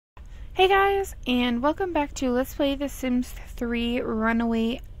Hey guys, and welcome back to Let's Play The Sims 3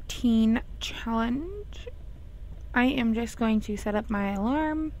 Runaway Teen Challenge. I am just going to set up my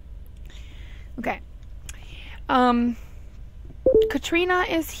alarm. Okay. Katrina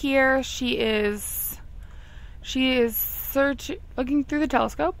is here. She is looking through the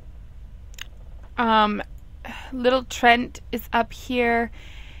telescope. Little Trent is up here.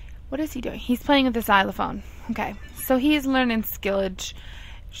 What is he doing? He's playing with the xylophone. Okay. So he's learning skillage.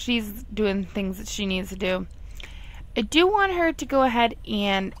 She's doing things that she needs to do. I do want her to go ahead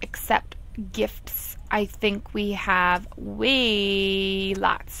and accept gifts. I think we have way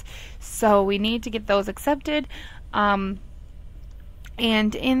lots. So we need to get those accepted. And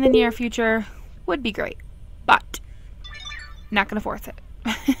in the near future would be great. But not going to force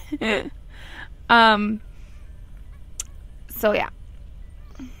it. So yeah.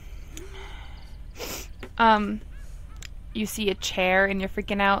 You see a chair and you're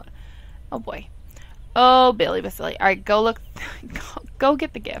freaking out. Oh boy. Oh, Billy Basili. Alright, go look. Go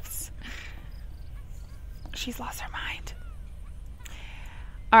get the gifts. She's lost her mind.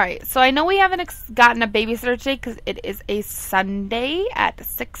 Alright, so I know we haven't gotten a babysitter today because it is a Sunday at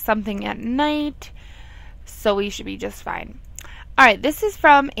 6 something at night. So we should be just fine. Alright, this is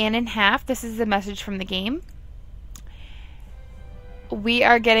from Ann and Half. This is a message from the game. We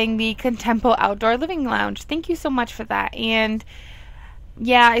are getting the Contempo Outdoor Living Lounge. Thank you so much for that. And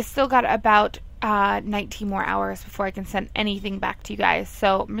yeah, I still got about 19 more hours before I can send anything back to you guys.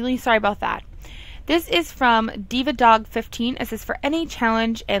 So I'm really sorry about that. This is from Diva Dog 15. It says for any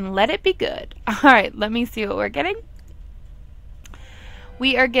challenge and let it be good. Alright, let me see what we're getting.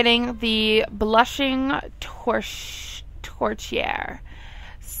 We are getting the Blushing Torchiere.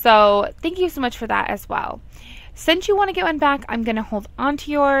 So thank you so much for that as well. Since you want to get one back, I'm going to hold on to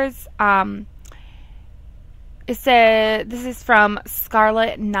yours. It said, this is from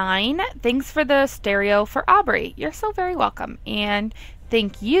Scarlet9. Thanks for the stereo for Aubrey. You're so very welcome. And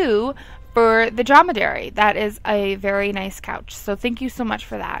thank you for the dromedary. That is a very nice couch. So thank you so much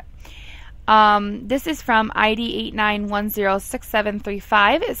for that. This is from ID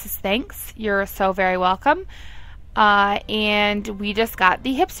 89106735. It says, thanks. You're so very welcome. And we just got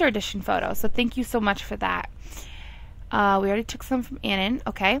the hipster edition photo. So thank you so much for that. We already took some from Annan.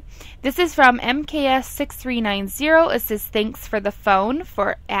 Okay. This is from MKS6390. It says, thanks for the phone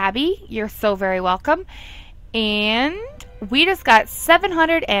for Abby. You're so very welcome. And we just got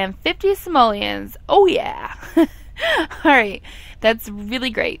 750 simoleons. Oh, yeah. All right. That's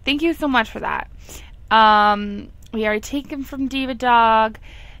really great. Thank you so much for that. We already taken from Diva Dog.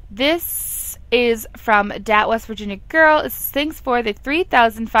 This is from Dat West Virginia Girl. It says, thanks for the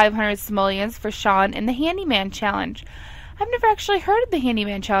 3,500 simoleons for Sean in the Handyman Challenge. I've never actually heard of the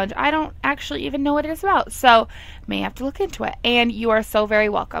Handyman Challenge. I don't actually even know what it is about, so may have to look into it. And you are so very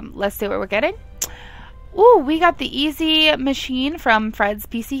welcome. Let's see what we're getting. Ooh, we got the Easy Machine from Fred's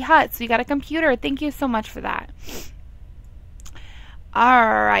PC Hut. So we got a computer. Thank you so much for that.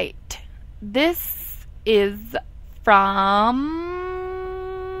 All right. This is from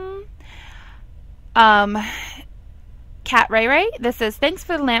Cat Ray Ray. This says, thanks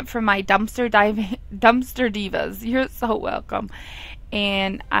for the lamp for my dumpster divas. You're so welcome.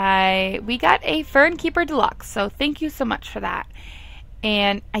 And we got a Fern Keeper Deluxe. So thank you so much for that.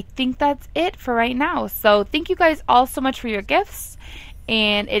 And I think that's it for right now. So thank you guys all so much for your gifts.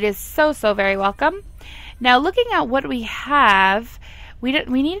 And it is so very welcome. Now looking at what we have, we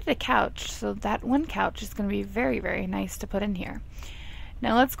needed a couch. So that one couch is going to be very nice to put in here.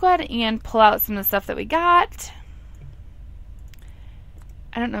 Now let's go ahead and pull out some of the stuff that we got.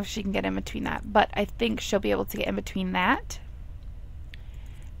 I don't know if she can get in between that, but I think she'll be able to get in between that.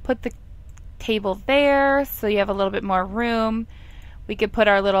 Put the table there so you have a little bit more room. We could put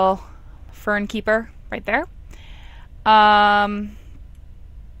our little fern keeper right there.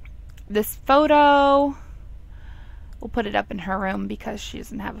 This photo, we'll put it up in her room because she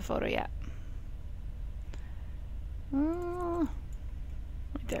doesn't have a photo yet. Right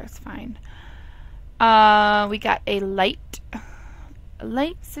there is fine. We got a light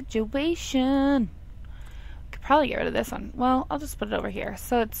situation. Could probably get rid of this one. Well, I'll just put it over here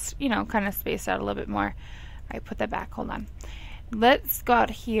so it's, you know, kind of spaced out a little bit more. All right, put that back. Hold on. Let's go out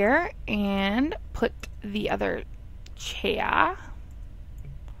here and put the other chair.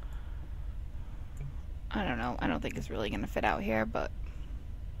 I don't know. I don't think it's really going to fit out here, but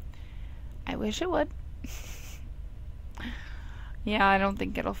I wish it would. Yeah, I don't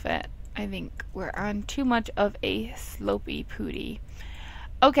think it'll fit. I think we're on too much of a slopey pooty.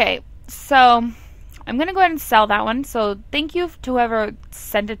 Okay, so I'm going to go ahead and sell that one. So thank you to whoever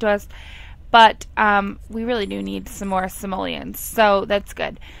sent it to us. But we really do need some more simoleons, so that's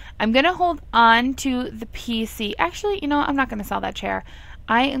good. I'm going to hold on to the PC. Actually, you know, I'm not going to sell that chair.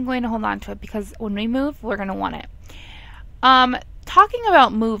 I am going to hold on to it because when we move, we're going to want it. Talking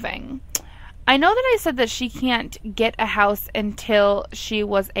about moving, I know that I said that she can't get a house until she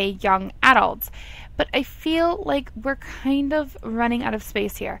was a young adult, but I feel like we're kind of running out of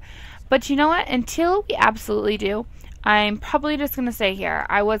space here. But you know what? Until we absolutely do, I'm probably just going to stay here.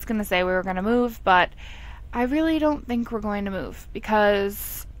 I was going to say we were going to move, but I really don't think we're going to move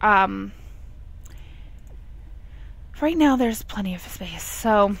because right now there's plenty of space,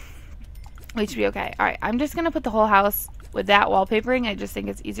 so we should be okay. Alright, I'm just going to put the whole house with that wallpapering. I just think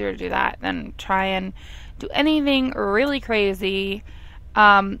it's easier to do that than try and do anything really crazy.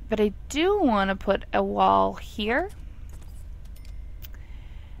 But I do want to put a wall here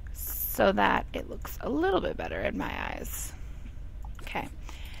so that it looks a little bit better in my eyes. Okay,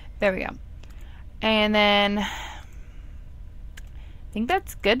 there we go. And then I think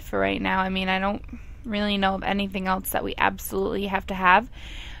that's good for right now. I mean, I don't really know of anything else that we absolutely have to have.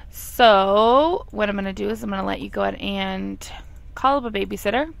 So what I'm going to do is I'm going to let you go ahead and call up a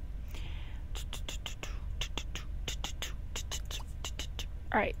babysitter.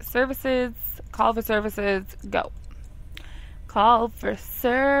 Alright, services, call for services, go. Call for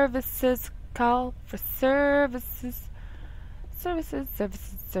services, call for services,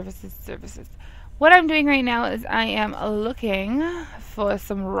 services. What I'm doing right now is I am looking for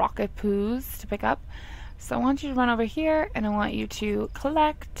some rocket poos to pick up. So I want you to run over here and I want you to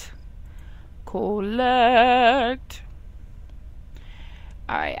collect. Alright,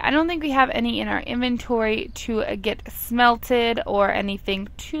 I don't think we have any in our inventory to get smelted or anything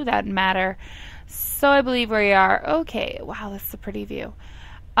to that matter. So I believe we are okay. Wow, that's a pretty view.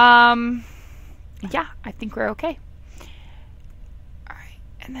 Yeah, I think we're okay. Alright,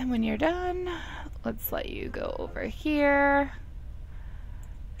 and then when you're done, let's let you go over here.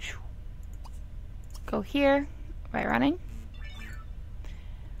 Go here by running.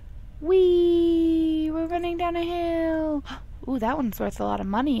 Whee! We're running down a hill. Ooh, that one's worth a lot of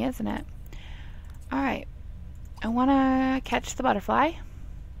money, isn't it? Alright. I want to catch the butterfly.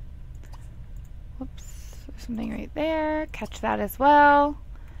 Whoops. There's something right there. Catch that as well.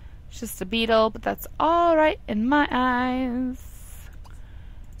 It's just a beetle, but that's alright in my eyes.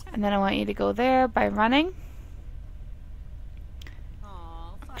 And then I want you to go there by running.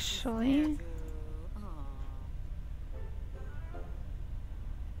 Actually...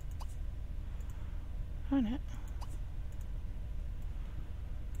 on it.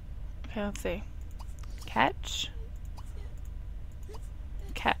 Okay, let's see. Catch.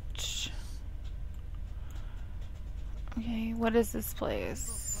 Catch. Okay, what is this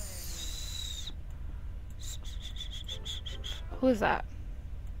place? Who is that?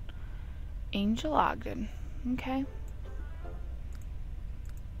 Angel Ogden. Okay.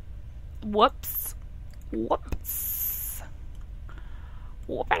 Whoops. Whoops.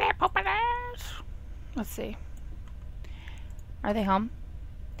 Whoopity poopity. Let's see. Are they home?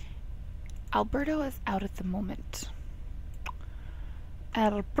 Alberto is out at the moment.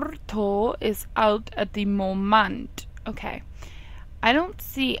 Alberto is out at the moment. Okay. I don't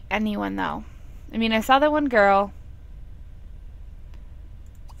see anyone though. I mean, I saw that one girl.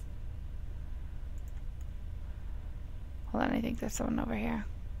 Hold on, I think there's someone over here.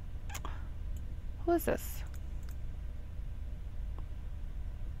 Who is this?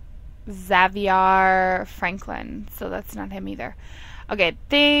 Xavier Franklin, so that's not him either. Okay, I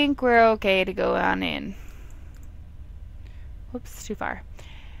think we're okay to go on in. Whoops, too far.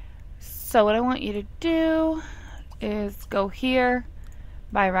 So what I want you to do is go here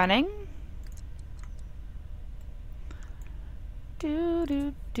by running. Do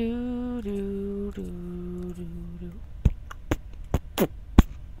do do do do do do.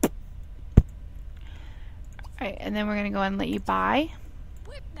 Alright, and then we're gonna go and let you buy.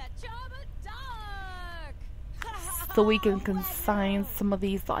 So we can consign some of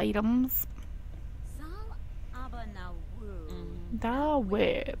these items. The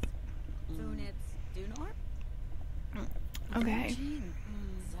web. Okay.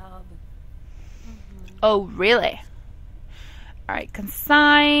 Oh, really? Alright,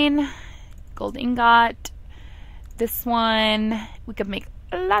 consign. Gold ingot. This one. We could make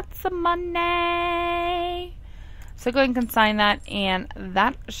lots of money. So go ahead and consign that, and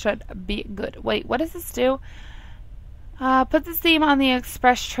that should be good. Wait, what does this do? Put this theme on the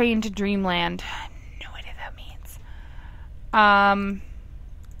express train to Dreamland. No idea what that means.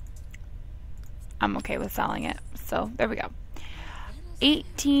 I'm okay with selling it. So, there we go.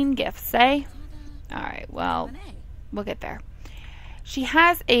 18 gifts, eh? Alright, well, we'll get there. She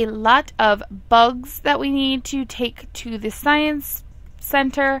has a lot of bugs that we need to take to the science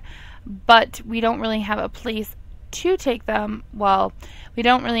center, but we don't really have a place to take them. Well, we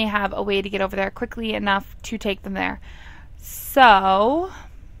don't really have a way to get over there quickly enough to take them there. So,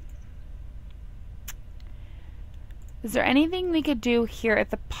 is there anything we could do here at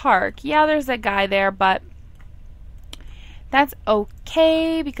the park? Yeah, there's a guy there, but that's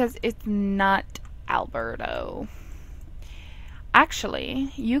okay because it's not Alberto.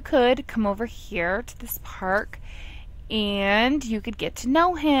 Actually, you could come over here to this park and you could get to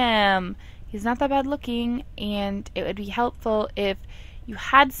know him. He's not that bad looking, and it would be helpful if you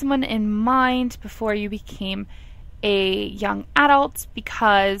had someone in mind before you became a young adult,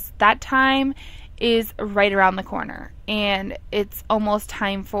 because that time is right around the corner, and it's almost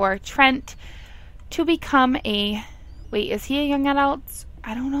time for Trent to become a... Wait, is he a young adult?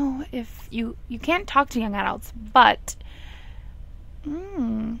 I don't know if you can't talk to young adults, but I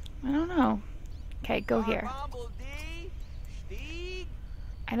don't know. Okay, go here.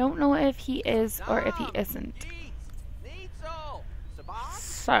 I don't know if he is or if he isn't.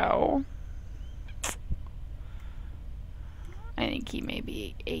 So, I think he may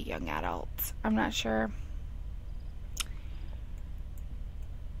be a young adult. I'm not sure.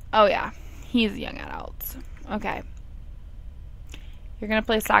 Oh yeah, he's a young adult. Okay. You're gonna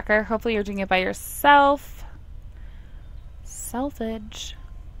play soccer. Hopefully you're doing it by yourself. Selfish.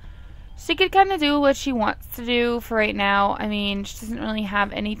 She could kind of do what she wants to do for right now. I mean, she doesn't really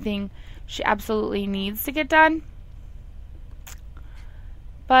have anything she absolutely needs to get done.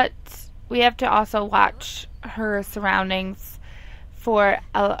 But we have to also watch her surroundings for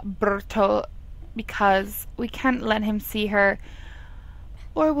Alberto, because we can't let him see her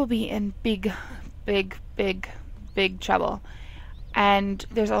or we'll be in big trouble. And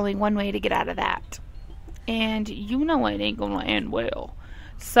there's only one way to get out of that. And you know it ain't gonna end well.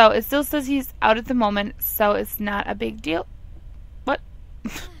 So it still says he's out at the moment, so it's not a big deal. What?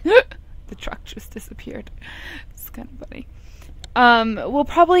 The truck just disappeared. It's kind of funny. We'll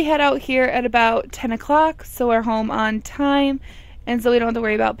probably head out here at about 10 o'clock, so we're home on time, and so we don't have to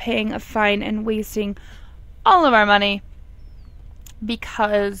worry about paying a fine and wasting all of our money,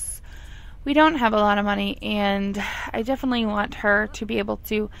 because we don't have a lot of money, and I definitely want her to be able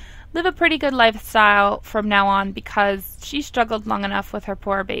to live a pretty good lifestyle from now on, because she struggled long enough with her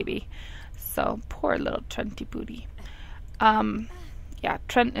poor baby. So, poor little Trenty booty. Yeah,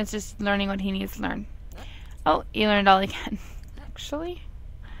 Trent is just learning what he needs to learn. Oh, he learned all he can. Actually,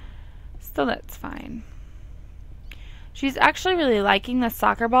 still that's fine. She's actually really liking the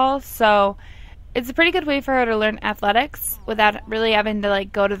soccer ball, so it's a pretty good way for her to learn athletics without really having to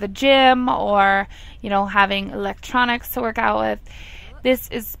like go to the gym or, you know, having electronics to work out with. This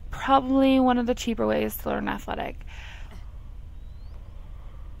is probably one of the cheaper ways to learn athletic.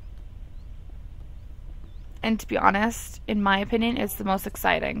 And to be honest, in my opinion, it's the most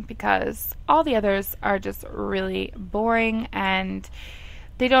exciting, because all the others are just really boring and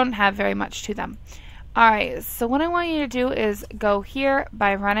they don't have very much to them. Alright, so what I want you to do is go here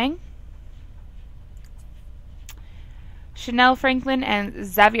by running. Chanel Franklin and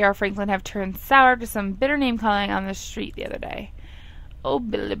Xavier Franklin have turned sour to some bitter name calling on the street the other day. Oh,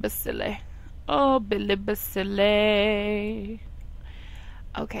 Billy Basile. Oh, Billy Basile.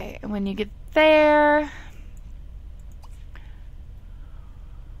 Okay, and when you get there,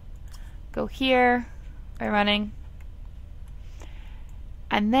 go here by running.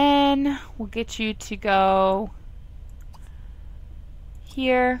 And then we'll get you to go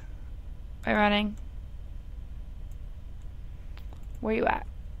here by running. Where you at?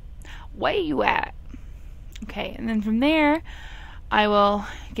 Where you at? Okay, and then from there, I will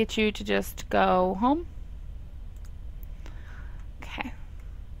get you to just go home. Okay.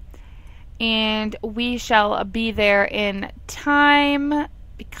 And we shall be there in time,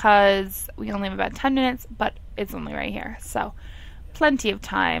 because we only have about 10 minutes, but it's only right here. So, plenty of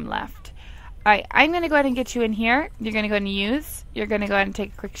time left. Alright, I'm going to go ahead and get you in here. You're going to go ahead and use. You're going to go ahead and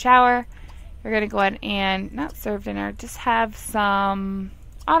take a quick shower. You're going to go ahead and not serve dinner, just have some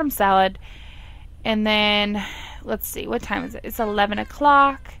autumn salad. And then, let's see, what time is it? It's 11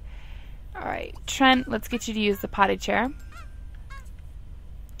 o'clock. Alright, Trent, let's get you to use the potty chair.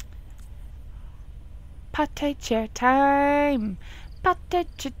 Potty chair time. Potty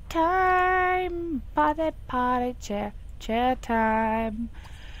chair time. Potty chair time.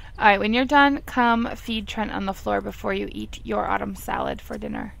 Alright, when you're done, come feed Trent on the floor before you eat your autumn salad for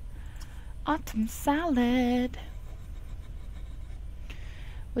dinner. Autumn salad.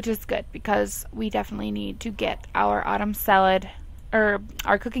 Which is good, because we definitely need to get our autumn salad, or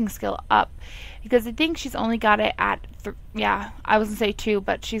our cooking skill up, because I think she's only got it at, yeah, I was going to say 2,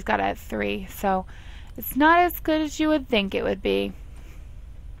 but she's got it at 3, so it's not as good as you would think it would be.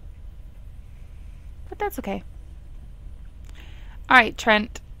 but that's okay. Alright,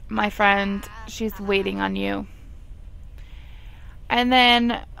 Trent, my friend, she's waiting on you. And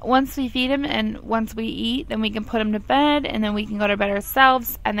then once we feed him and once we eat, then we can put him to bed, and then we can go to bed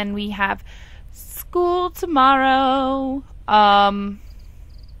ourselves, and then we have school tomorrow.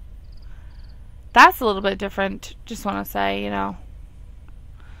 That's a little bit different, just want to say, you know.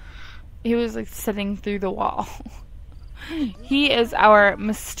 He was like sitting through the wall. He is our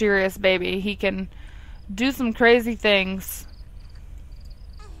mysterious baby. He can do some crazy things.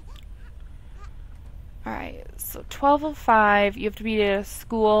 Alright, so 12:05, you have to be at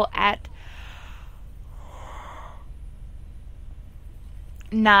school at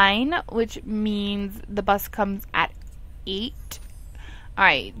 9, which means the bus comes at 8.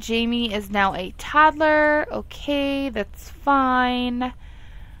 Alright, Jamie is now a toddler. Okay, that's fine.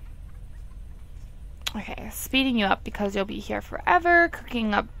 Okay, speeding you up because you'll be here forever,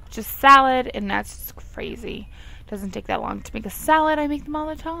 cooking up just salad, and that's just crazy. Doesn't take that long to make a salad. I make them all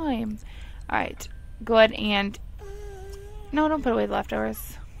the time. Alright, go ahead and... No, don't put away the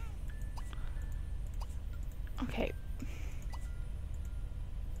leftovers. Okay.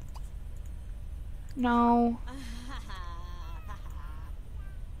 No.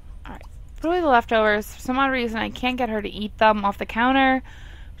 Alright, put away the leftovers. For some odd reason, I can't get her to eat them off the counter.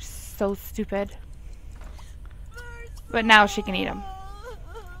 She's so stupid. But now she can eat them.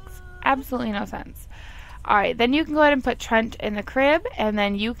 Absolutely no sense. Alright, then you can go ahead and put Trent in the crib, and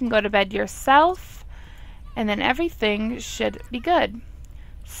then you can go to bed yourself, and then everything should be good.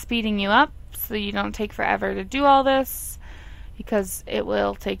 Speeding you up so you don't take forever to do all this, because it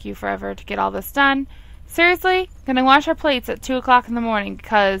will take you forever to get all this done. Seriously, gonna wash our plates at 2 o'clock in the morning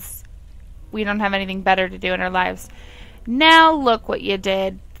because we don't have anything better to do in our lives. Now look what you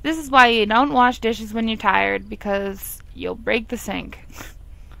did. This is why you don't wash dishes when you're tired, because you'll break the sink.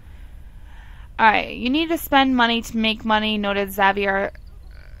 Alright, you need to spend money to make money, noted Xavier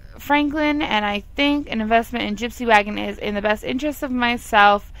Franklin, and I think an investment in Gypsy Wagon is in the best interest of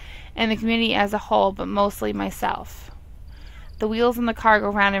myself and the community as a whole, but mostly myself. The wheels in the car go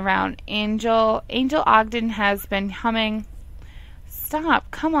round and round. Angel Ogden has been humming.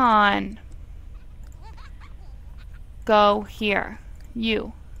 Stop, come on. Go here.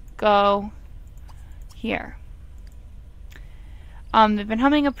 You. Go here. They've been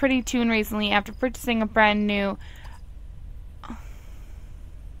humming a pretty tune recently after purchasing a brand new...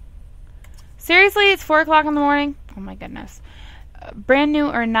 Seriously, it's 4 o'clock in the morning? Oh my goodness. Brand new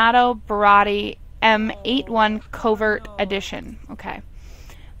Ornato Barotti M81 Covert Edition. Okay.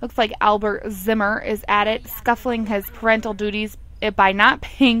 Looks like Albert Zimmer is at it, scuffling his parental duties by not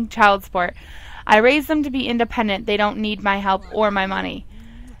paying child support. I raised them to be independent. They don't need my help or my money.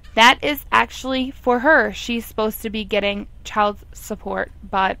 That is actually for her. She's supposed to be getting child support,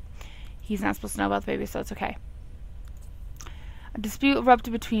 but he's not supposed to know about the baby, so it's okay. A dispute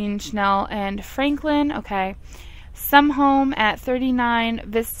erupted between Chanel and Franklin. Okay. Some home at 39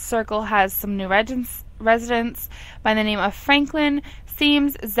 Vista Circle has some new residents by the name of Franklin.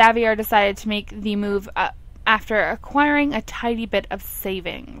 Seems Xavier decided to make the move after acquiring a tidy bit of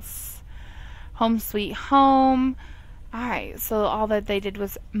savings. Home sweet home. Alright, so all that they did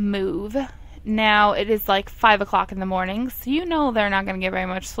was move. Now it is like 5 o'clock in the morning, so you know they're not going to get very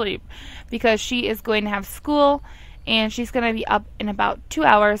much sleep because she is going to have school and she's going to be up in about 2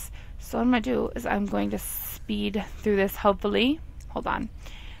 hours. So what I'm going to do is I'm going to speed through this, hopefully. Hold on.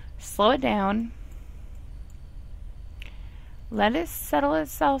 Slow it down. Let it settle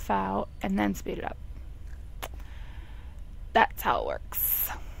itself out and then speed it up. That's how it works.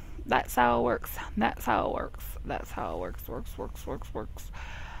 That's how it works. That's how it works. That's how it works. Works.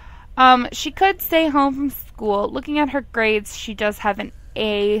 She could stay home from school. Looking at her grades, she does have an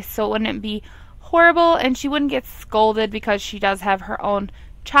A, so it wouldn't be horrible, and she wouldn't get scolded because she does have her own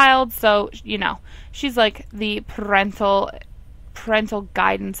child, so, you know, she's like the parental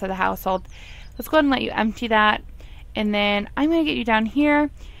guidance of the household. Let's go ahead and let you empty that, and then I'm going to get you down here.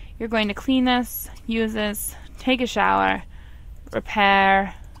 You're going to clean this, use this, take a shower,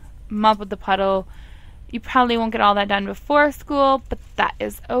 repair, mop with the puddle. You probably won't get all that done before school, but that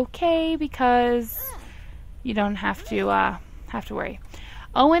is okay because you don't have to worry.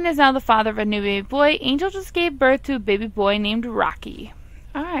 Owen is now the father of a new baby boy. Angel just gave birth to a baby boy named Rocky.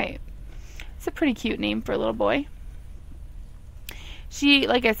 Alright. It's a pretty cute name for a little boy. She,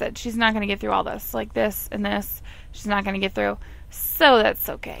 like I said, she's not going to get through all this. Like this and this, she's not going to get through. So that's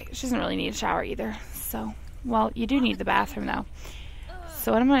okay. She doesn't really need a shower either. So, well, you do need the bathroom though.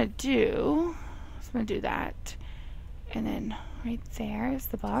 So what I'm going to do... I'm going to do that. And then right there is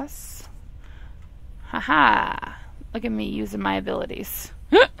the bus. Haha. Look at me using my abilities.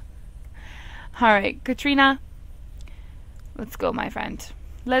 Alright, Katrina. Let's go, my friend.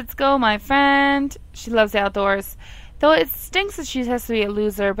 Let's go, my friend. She loves the outdoors. Though it stinks that she has to be a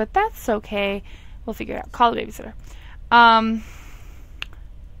loser, but that's okay. We'll figure it out. Call the babysitter.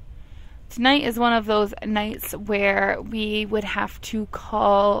 Tonight is one of those nights where we would have to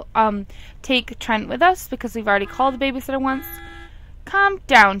take Trent with us because we've already called the babysitter once. Calm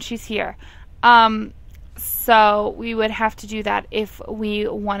down, she's here. So we would have to do that if we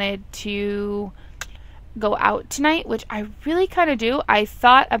wanted to go out tonight, which I really kind of do. I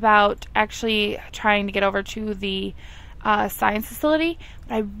thought about actually trying to get over to the science facility,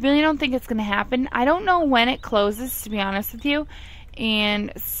 but I really don't think it's going to happen. I don't know when it closes, to be honest with you,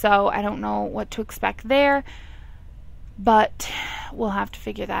 and so I don't know what to expect there, but we'll have to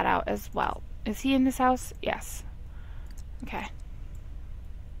figure that out as well. Is he in this house? Yes. Okay.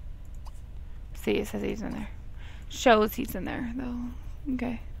 See, it says he's in there. Shows he's in there, though.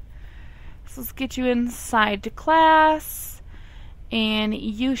 Okay. So let's get you inside to class, and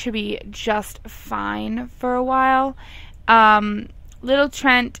you should be just fine for a while. Little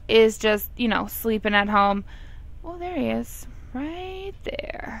Trent is just, you know, sleeping at home. Oh, there he is. Right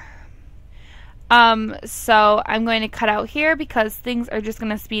there. So I'm going to cut out here because things are just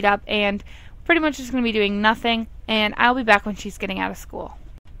going to speed up, and pretty much just going to be doing nothing, and I'll be back when she's getting out of school.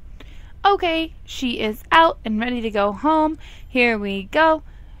 Okay, she is out and ready to go home. Here we go.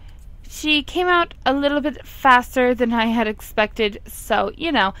 She came out a little bit faster than I had expected, so,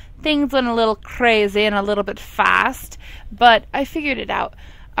 you know, things went a little crazy and a little bit fast, but I figured it out.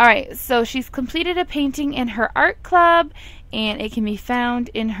 Alright, so she's completed a painting in her art club, and it can be found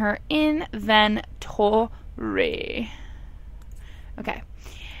in her inventory. Okay.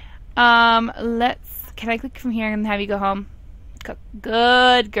 Can I click from here and have you go home?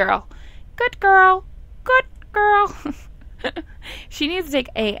 Good girl. Good girl. Good girl. She needs to take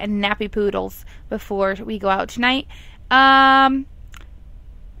a nappy poodles before we go out tonight.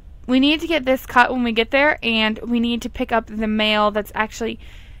 We need to get this cut when we get there, and we need to pick up the mail that's actually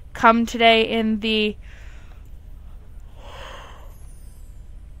come today in the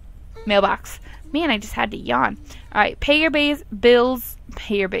mailbox. Man, I just had to yawn. Alright, pay your bills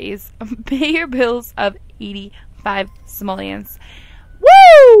of 85 simoleons.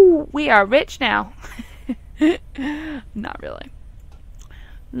 Woo! We are rich now. Not really.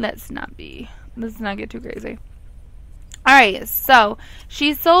 Let's not get too crazy. Alright, so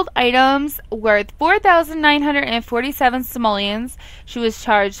she sold items worth 4,947 simoleons. She was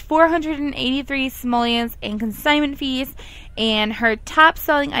charged 483 simoleons in consignment fees, and her top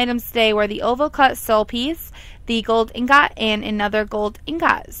selling items today were the oval cut soul piece, the gold ingot, and another gold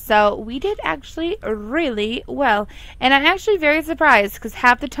ingot. So we did actually really well, and I'm actually very surprised because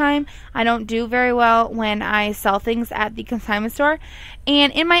half the time I don't do very well when I sell things at the consignment store,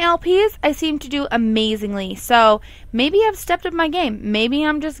 and in my LPs I seem to do amazingly. So maybe I've stepped up my game. Maybe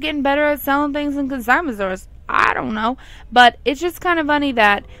I'm just getting better at selling things in consignment stores. I don't know, but it's just kind of funny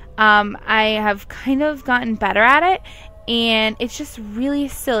that I have kind of gotten better at it, and it's just really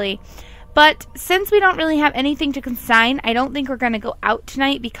silly. But since we don't really have anything to consign, I don't think we're going to go out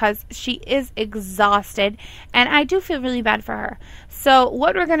tonight because she is exhausted, and I do feel really bad for her. So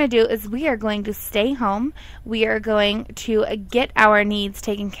what we're going to do is we are going to stay home. We are going to get our needs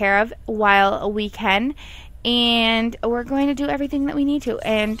taken care of while we can, and we're going to do everything that we need to.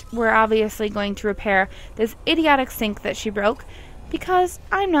 And we're obviously going to repair this idiotic sink that she broke, because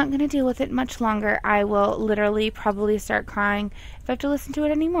I'm not going to deal with it much longer. I will literally probably start crying if I have to listen to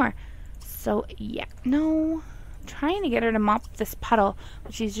it anymore. So, yeah. No. I'm trying to get her to mop this puddle,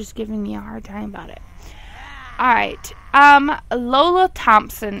 but she's just giving me a hard time about it. Alright. Lola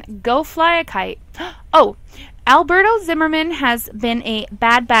Thompson, go fly a kite. Oh, Alberto Zimmerman has been a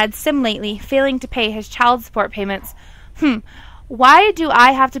bad sim lately, failing to pay his child support payments. Why do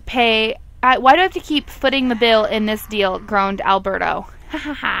I have to pay... why do I have to keep footing the bill in this deal? Groaned Alberto. Ha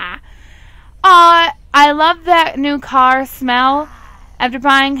ha ha. I love that new car smell. After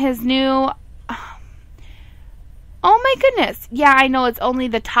buying his new... Oh my goodness. Yeah, I know it's only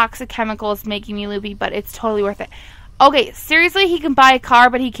the toxic chemicals making me loopy, but it's totally worth it. Okay, seriously, he can buy a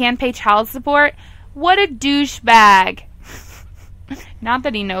car, but he can't pay child support? What a douchebag. Not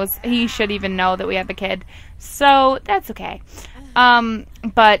that he knows. He should even know that we have a kid. So, that's okay.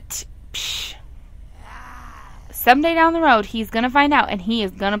 But... Psh, someday down the road, he's going to find out, and he is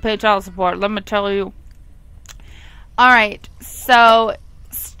going to pay child support, let me tell you. Alright, so,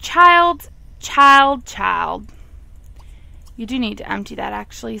 child. You do need to empty that,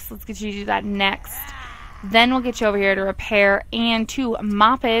 actually, so let's get you to do that next. Then we'll get you over here to repair and to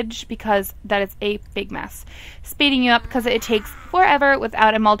moppage because that is a big mess. Speeding you up because it takes forever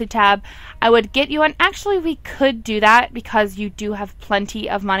without a multi-tab. I would get you on. Actually, we could do that because you do have plenty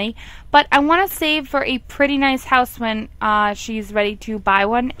of money. But I want to save for a pretty nice house when she's ready to buy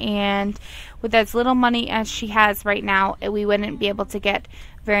one. And with as little money as she has right now, we wouldn't be able to get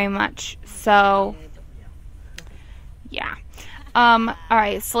very much. So, yeah.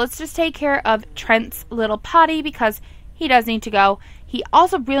 Alright, so let's just take care of Trent's little potty because he does need to go. He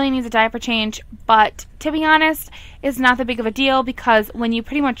also really needs a diaper change, but to be honest, it's not that big of a deal because when you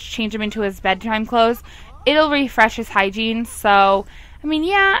pretty much change him into his bedtime clothes, it'll refresh his hygiene. So, I mean,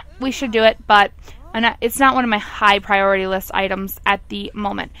 yeah, we should do it, but it's not one of my high priority list items at the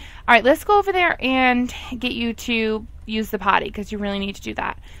moment. Alright, let's go over there and get you to use the potty because you really need to do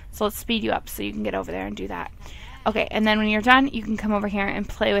that. So let's speed you up so you can get over there and do that. Okay, and then when you're done, you can come over here and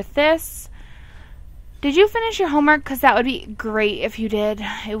play with this. Did you finish your homework? Because that would be great if you did.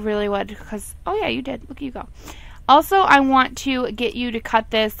 It really would. Because, oh yeah, you did. Look at you go. Also, I want to get you to cut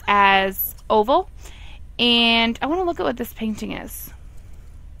this as oval. And I want to look at what this painting is.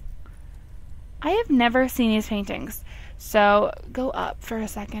 I have never seen these paintings. So, go up for a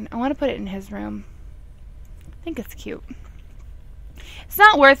second. I want to put it in his room. I think it's cute. It's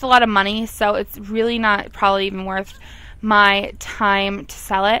not worth a lot of money, so it's really not probably even worth my time to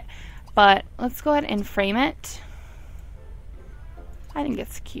sell it. But let's go ahead and frame it. I think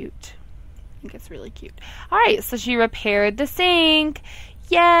it's cute. I think it's really cute. Alright, so she repaired the sink.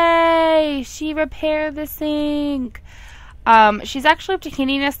 Yay! She repaired the sink. She's actually up to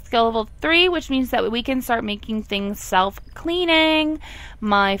cleanliness skill level 3, which means that we can start making things self-cleaning.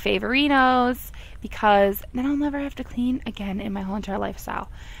 My favorinos. Because then I'll never have to clean again in my whole entire lifestyle.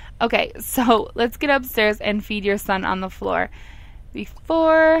 Okay, so let's get upstairs and feed your son on the floor.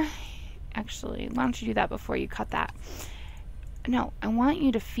 Actually, why don't you do that before you cut that? No, I want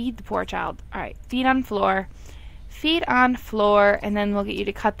you to feed the poor child. Alright, feed on floor. Feed on floor, and then we'll get you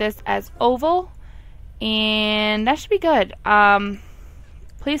to cut this as oval. And that should be good.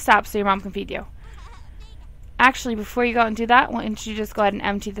 Please stop so your mom can feed you. Actually, before you go and do that, why don't you just go ahead and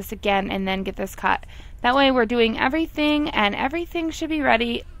empty this again and then get this cut. That way we're doing everything, and everything should be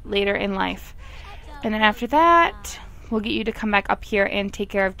ready later in life. And then after that, we'll get you to come back up here and take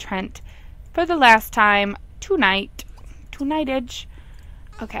care of Trent for the last time tonight. Tonightage.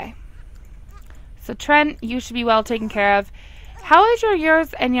 Okay. So Trent, you should be well taken care of. How is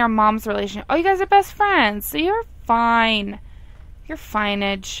yours and your mom's relationship? Oh, you guys are best friends, so you're fine. You're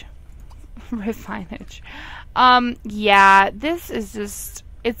fineage. Refineage. Yeah, this is just,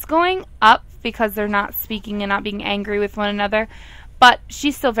 it's going up because they're not speaking and not being angry with one another, but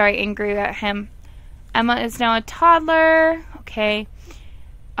she's still very angry at him. Emma is now a toddler. Okay.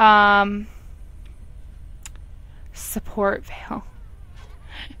 Support fail.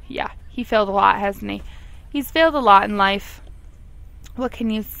 Yeah, he failed a lot, hasn't he? He's failed a lot in life. What can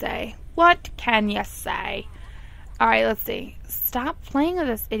you say? What can you say? Alright, let's see. Stop playing with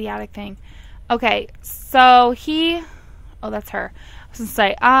this idiotic thing. Okay, so he... Oh, that's her. I was going to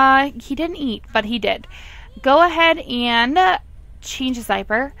say, he didn't eat, but he did. Go ahead and change his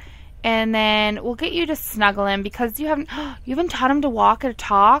diaper, and then we'll get you to snuggle him because you haven't taught him to walk or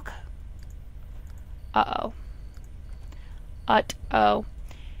talk. Uh-oh. Uh-oh.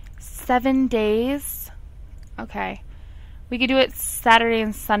 7 days? Okay. We could do it Saturday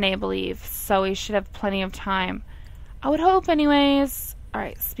and Sunday, I believe, so we should have plenty of time. I would hope anyways.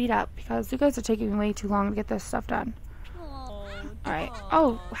 Alright, speed up, because you guys are taking way too long to get this stuff done. Alright.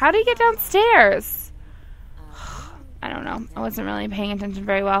 Oh, how do you get downstairs? I don't know. I wasn't really paying attention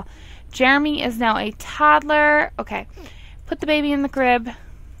very well. Jeremy is now a toddler. Okay. Put the baby in the crib.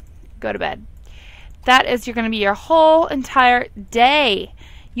 Go to bed. That is going to be your whole entire day.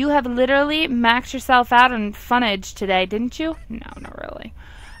 You have literally maxed yourself out on funnage today, didn't you? No, not really.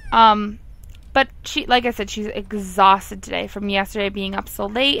 But she, like I said, she's exhausted today from yesterday being up so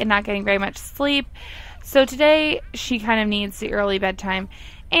late and not getting very much sleep. So today she kind of needs the early bedtime.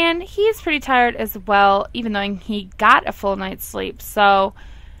 And he's pretty tired as well, even though he got a full night's sleep. So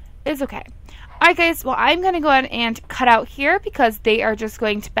it's okay. Alright guys, well I'm going to go ahead and cut out here because they are just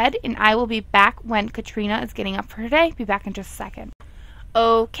going to bed. And I will be back when Katrina is getting up for her day. Be back in just a second.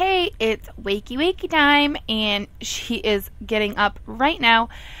 Okay, it's wakey time, and she is getting up right now.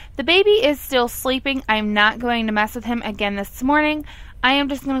 The baby is still sleeping. I'm not going to mess with him again this morning. I am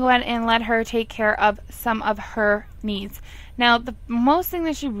just going to go ahead and let her take care of some of her needs. Now, the most thing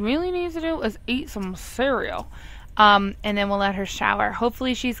that she really needs to do is eat some cereal, and then we'll let her shower.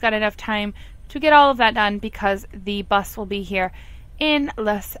 Hopefully she's got enough time to get all of that done because the bus will be here in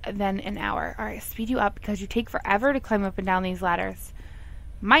less than an hour. All right, speed you up because you take forever to climb up and down these ladders.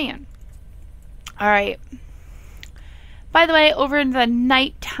 Man. All right. By the way, over in the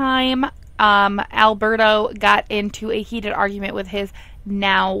nighttime, Alberto got into a heated argument with his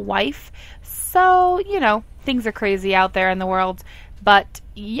now wife. So, you know, things are crazy out there in the world. But,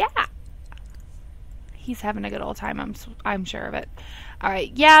 yeah. He's having a good old time, I'm sure of it. All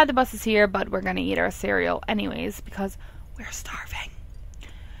right, yeah, the bus is here, but we're going to eat our cereal anyways because we're starving.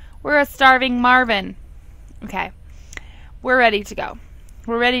 We're a starving Marvin. Okay, we're ready to go.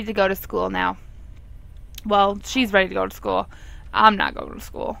 We're ready to go to school now. Well, she's ready to go to school. I'm not going to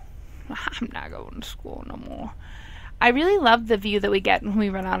school. I'm not going to school no more. I really love the view that we get when we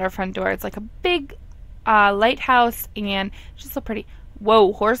run out our front door. It's like a big lighthouse, and it's just so pretty.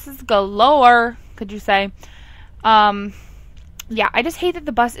 Whoa, horses galore, could you say? Yeah, I just hate that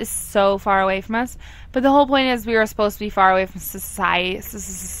the bus is so far away from us. But the whole point is we were supposed to be far away from society.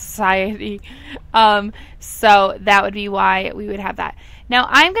 So that would be why we would have that. Now,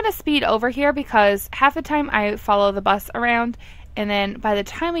 I'm going to speed over here because half the time I follow the bus around. And then by the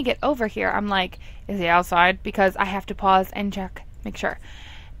time we get over here, I'm like, is he outside? Because I have to pause and check, make sure.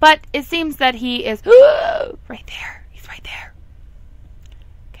 But it seems that he is right there. He's right there.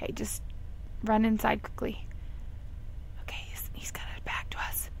 Okay, just run inside quickly. He's got it back to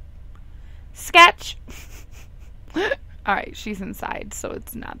us. Sketch! Alright, she's inside, so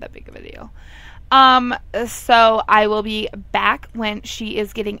it's not that big of a deal. So I will be back when she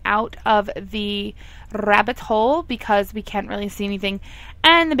is getting out of the rabbit hole because we can't really see anything.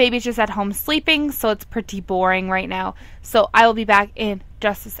 And the baby's just at home sleeping, so it's pretty boring right now. So I will be back in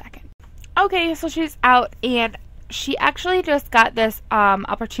just a second. Okay, so she's out and she actually just got this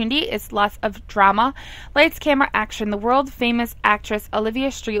opportunity. It's lots of drama. Lights, camera, action. The world-famous actress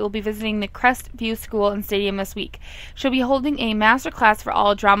Olivia Street will be visiting the Crestview School and Stadium this week. She'll be holding a master class for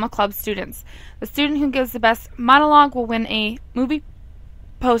all drama club students. The student who gives the best monologue will win a movie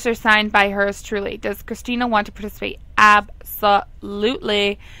poster signed by hers truly. Does Christina want to participate?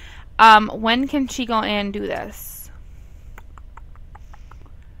 Absolutely. When can she go and do this?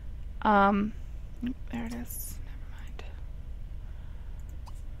 There it is.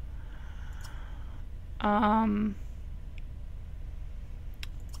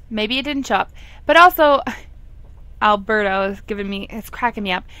 Maybe it didn't show up. But also, Alberto is it's cracking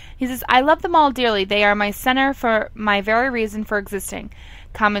me up. He says, I love them all dearly. They are my center for my very reason for existing,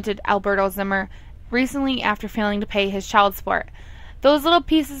 commented Alberto Zimmer recently after failing to pay his child support. Those little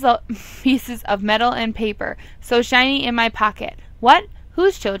pieces of metal and paper, so shiny in my pocket. What?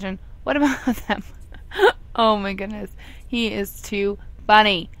 Whose children? What about them? Oh my goodness. He is too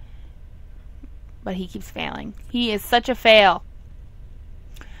funny. But he keeps failing. He is such a fail.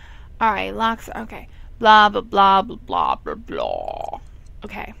 Alright, locks. Okay. Blah, blah, blah, blah, blah, blah, blah.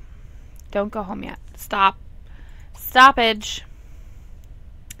 Okay. Don't go home yet. Stop. Stoppage.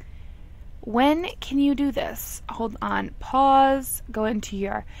 When can you do this? Hold on. Pause. Go into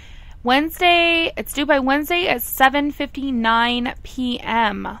your Wednesday. It's due by Wednesday at 7:59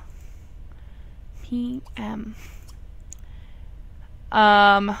 p.m.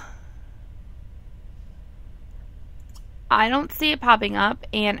 I don't see it popping up,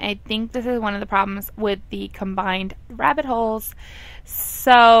 and I think this is one of the problems with the combined rabbit holes.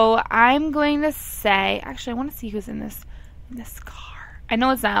 So I'm going to say, actually, I want to see who's in this car. I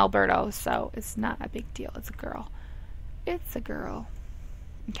know it's not Alberto, so it's not a big deal. It's a girl. It's a girl.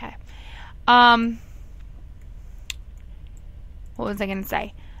 Okay. What was I going to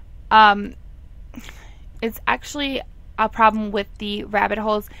say? It's actually a problem with the rabbit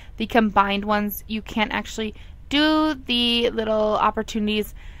holes. The combined ones, you can't actually do the little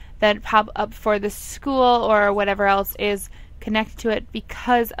opportunities that pop up for the school or whatever else is connected to it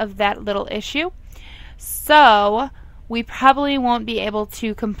because of that little issue. So we probably won't be able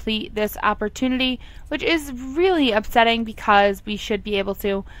to complete this opportunity, which is really upsetting because we should be able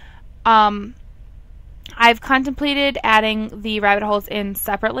to. I've contemplated adding the rabbit holes in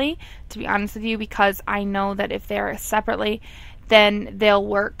separately, to be honest with you, because I know that if they're separately, then they'll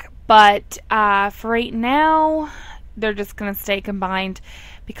work. But for right now, they're just going to stay combined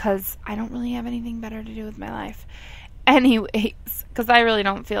because I don't really have anything better to do with my life. Anyways, because I really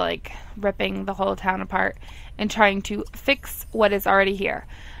don't feel like ripping the whole town apart and trying to fix what is already here.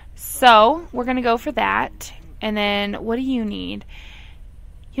 So we're going to go for that. And then what do you need?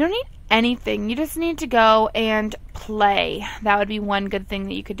 You don't need anything. You just need to go and play. That would be one good thing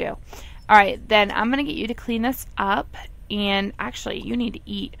that you could do. Alright, then I'm going to get you to clean this up. And actually, you need to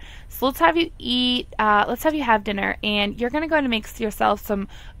eat. So let's have you eat. Let's have you have dinner. And you're going to go and make yourself some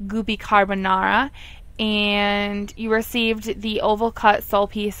goopy carbonara. and you received the oval cut soul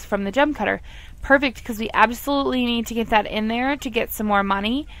piece from the gem cutter. Perfect, because we absolutely need to get that in there to get some more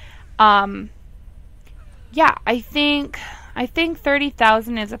money. Yeah, I think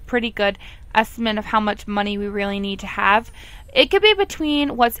 30,000 is a pretty good estimate of how much money we really need to have. It could be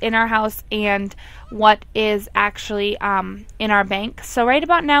between what's in our house and what is actually in our bank. So right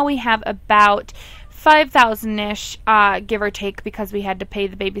about now we have about 5,000-ish, give or take, because we had to pay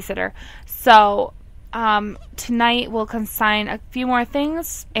the babysitter. So tonight we'll consign a few more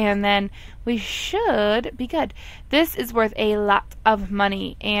things, and then we should be good. This is worth a lot of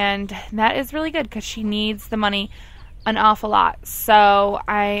money, and that is really good because she needs the money an awful lot. So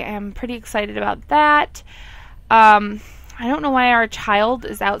I am pretty excited about that. I don't know why our child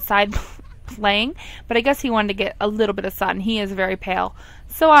is outside playing, but I guess he wanted to get a little bit of sun. He is very pale,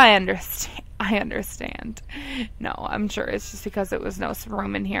 so I understand. No, I'm sure it's just because it was no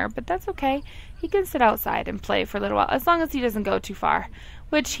room in here, but that's okay. He can sit outside and play for a little while, as long as he doesn't go too far,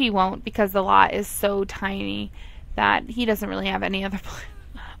 which he won't, because the lot is so tiny that he doesn't really have any other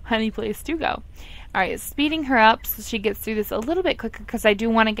any place to go. Alright, speeding her up so she gets through this a little bit quicker, because I do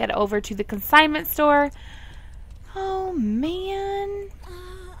want to get over to the consignment store. Oh, man.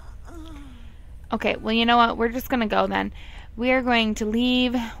 Okay, well, you know what? We're just going to go then. We are going to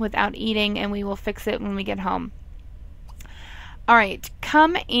leave without eating, and we will fix it when we get home. Alright,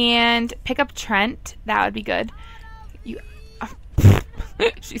 come and pick up Trent. That would be good.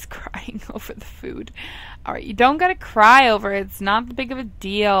 She's crying over the food. Alright, you don't gotta cry over it. It's not that big of a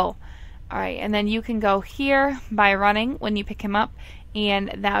deal. Alright, and then you can go here by running when you pick him up, and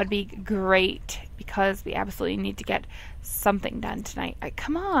that would be great because we absolutely need to get something done tonight. Alright,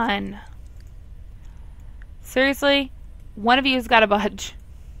 come on. Seriously? One of you's gotta budge.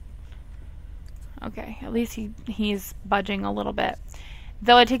 Okay, at least he's budging a little bit.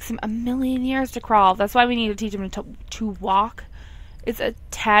 Though it takes him a million years to crawl. That's why we need to teach him to walk. It's a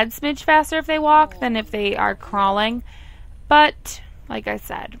tad smidge faster if they walk than if they are crawling. But, like I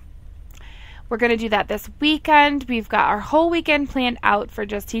said, we're going to do that this weekend. We've got our whole weekend planned out for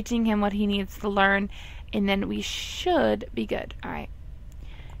just teaching him what he needs to learn. And then we should be good. Alright.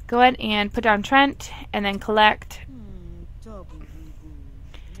 Go ahead and put down Trent and then collect.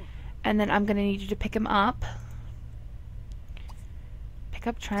 And then I'm going to need you to pick him up. Pick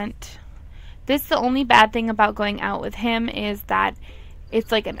up Trent. This, the only bad thing about going out with him is that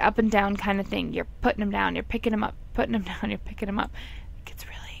it's like an up and down kind of thing. You're putting him down, you're picking him up, putting him down, you're picking him up. It gets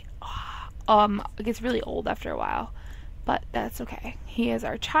really old after a while. But that's okay. He is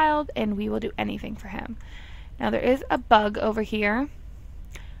our child and we will do anything for him. Now there is a bug over here.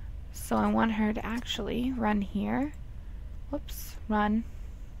 So I want her to actually run here. Whoops, run.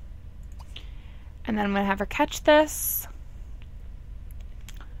 And then I'm going to have her catch this.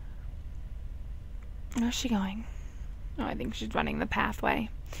 Where's she going? Oh, I think she's running the pathway,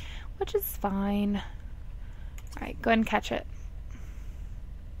 which is fine. Alright, go ahead and catch it.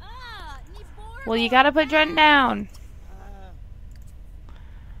 Well, you gotta put Trent down.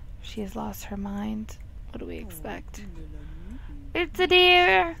 She has lost her mind. What do we expect? It's a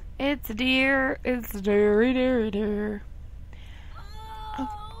deer! It's a deer! It's a deer, deer, deer.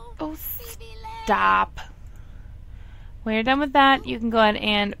 Oh, stop. When you're done with that, you can go ahead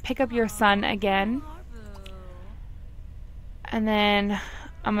and pick up your son again. And then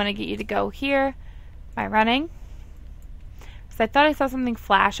I'm going to get you to go here by running. So I thought I saw something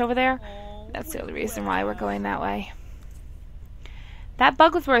flash over there. That's the only reason why we're going that way. That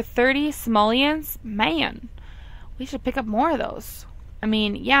bug was worth 30 simoleons. Man, we should pick up more of those. I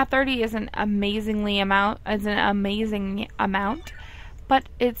mean, yeah, 30 is an amazing amount, but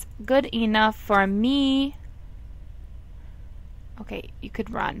it's good enough for me. Okay, you could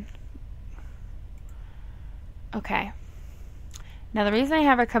run. Okay. Now the reason I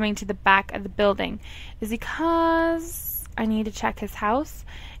have her coming to the back of the building is because I need to check his house,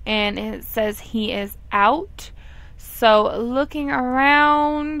 and it says he is out. So looking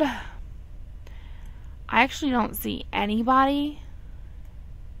around, I actually don't see anybody.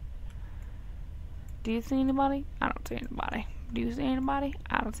 Do you see anybody? I don't see anybody. Do you see anybody?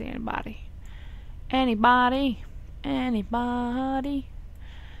 I don't see anybody. Anybody? Anybody?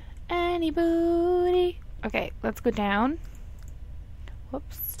 Any booty? Okay, let's go down.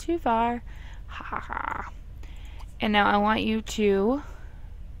 Whoops, too far. Ha ha ha. And now I want you to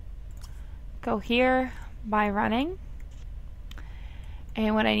go here by running.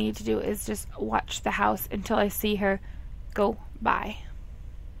 And what I need to do is just watch the house until I see her go by.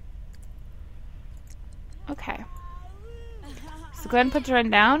 Okay. So go ahead and put your run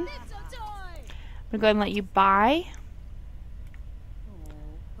down. I'm going to go ahead and let you buy.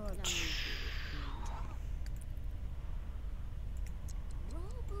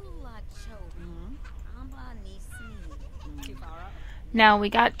 Now we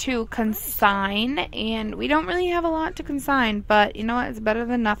got to consign, and we don't really have a lot to consign, but you know what? It's better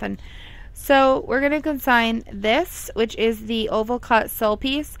than nothing. So we're going to consign this, which is the oval cut sole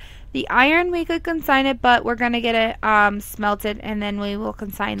piece. The iron, we could consign it, but we're going to get it smelted, and then we will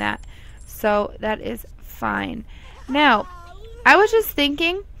consign that. So that is fine. Now, I was just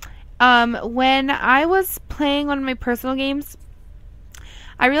thinking, when I was playing one of my personal games,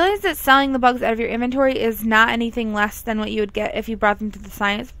 I realized that selling the bugs out of your inventory is not anything less than what you would get if you brought them to the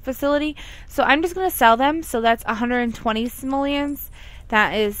science facility. So I'm just going to sell them. So that's 120 simoleons.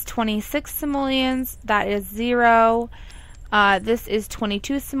 That is 26 simoleons. That is 0. This is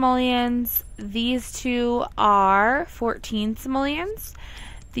 22 simoleons. These two are 14 simoleons.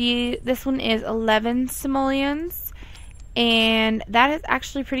 This one is 11 simoleons. And that is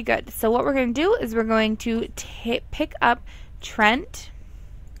actually pretty good. So what we're going to do is we're going to pick up Trent.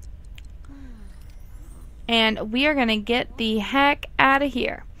 And we are going to get the heck out of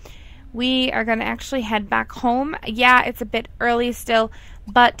here. We are going to actually head back home. Yeah, it's a bit early still,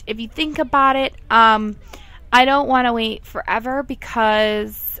 but if you think about it, I don't want to wait forever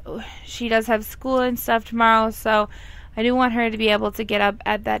because she does have school and stuff tomorrow, so I do want her to be able to get up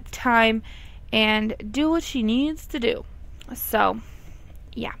at that time and do what she needs to do. So,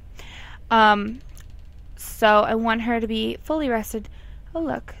 yeah. So I want her to be fully rested. Oh,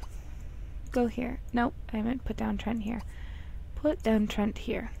 look. Go here. Nope, I meant put down Trent here. Put down Trent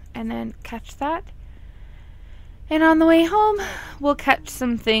here. And then catch that. And on the way home, we'll catch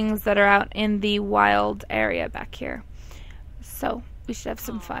some things that are out in the wild area back here. So, we should have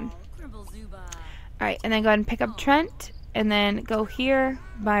some fun. Alright, and then go ahead and pick up Trent. And then go here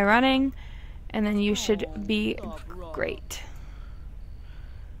by running. And then you should be great.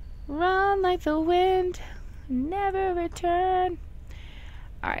 Run like the wind. Never return.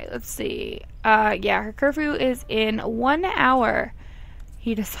 Alright, let's see. Yeah, her curfew is in 1 hour.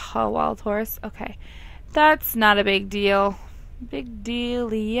 He just saw a wild horse. Okay. That's not a big deal. Big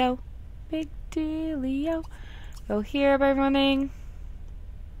dealio. Big dealio. Go here by running.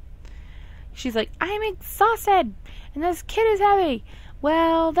 She's like, I'm exhausted. And this kid is heavy.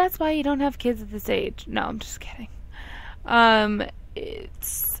 Well, that's why you don't have kids at this age. No, I'm just kidding.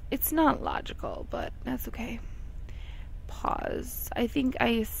 It's not logical, but that's okay. Pause. I think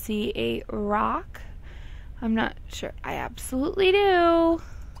I see a rock. I'm not sure. I absolutely do.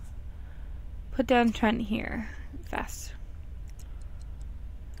 Put down Trent here. Fast.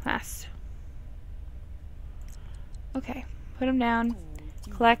 Fast. Okay. Put him down.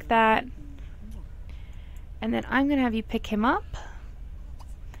 Collect that. And then I'm going to have you pick him up.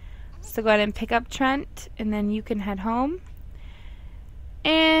 So go ahead and pick up Trent. And then you can head home.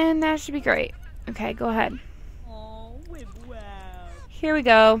 And that should be great. Okay, go ahead. Here we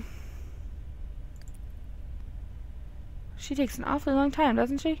go. She takes an awfully long time,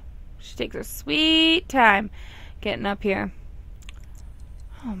 doesn't she? She takes her sweet time getting up here.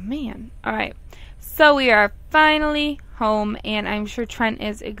 Oh, man. Alright. So we are finally home, and I'm sure Trent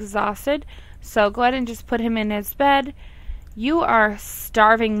is exhausted. So go ahead and just put him in his bed. You are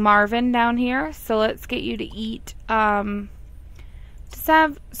starving Marvin down here, so let's get you to eat. Just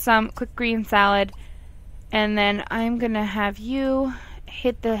have some quick green salad, and then I'm going to have you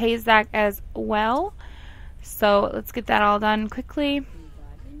hit the haystack as well. So let's get that all done quickly.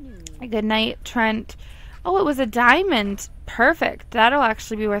 Good night, Trent. Oh, it was a diamond. Perfect. That'll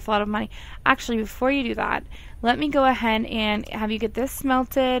actually be worth a lot of money. Actually, before you do that, let me go ahead and have you get this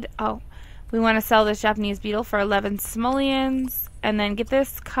smelted. Oh, we want to sell this Japanese beetle for 11 simoleons. And then get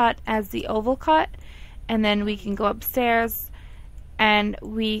this cut as the oval cut. And then we can go upstairs and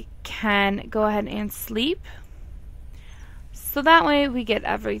we can go ahead and sleep. So that way we get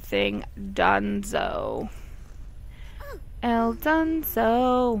everything donezo. El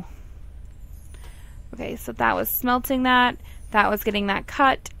Dunzo. Okay, so that was smelting that. That was getting that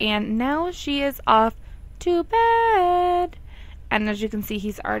cut. And now she is off to bed. And as you can see,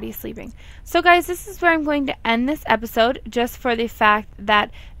 he's already sleeping. So guys, this is where I'm going to end this episode, just for the fact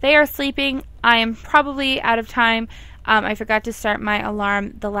that they are sleeping. I am probably out of time. I forgot to start my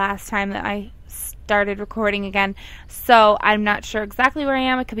alarm the last time that I started recording again, so I'm not sure exactly where I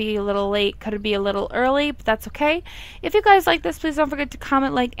am. It could be a little late, could be a little early, but that's okay. If you guys like this, please don't forget to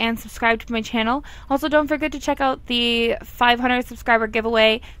comment, like, and subscribe to my channel. Also, don't forget to check out the 500 subscriber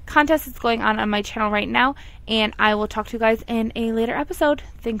giveaway contest that's going on my channel right now, and I will talk to you guys in a later episode.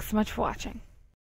 Thanks so much for watching.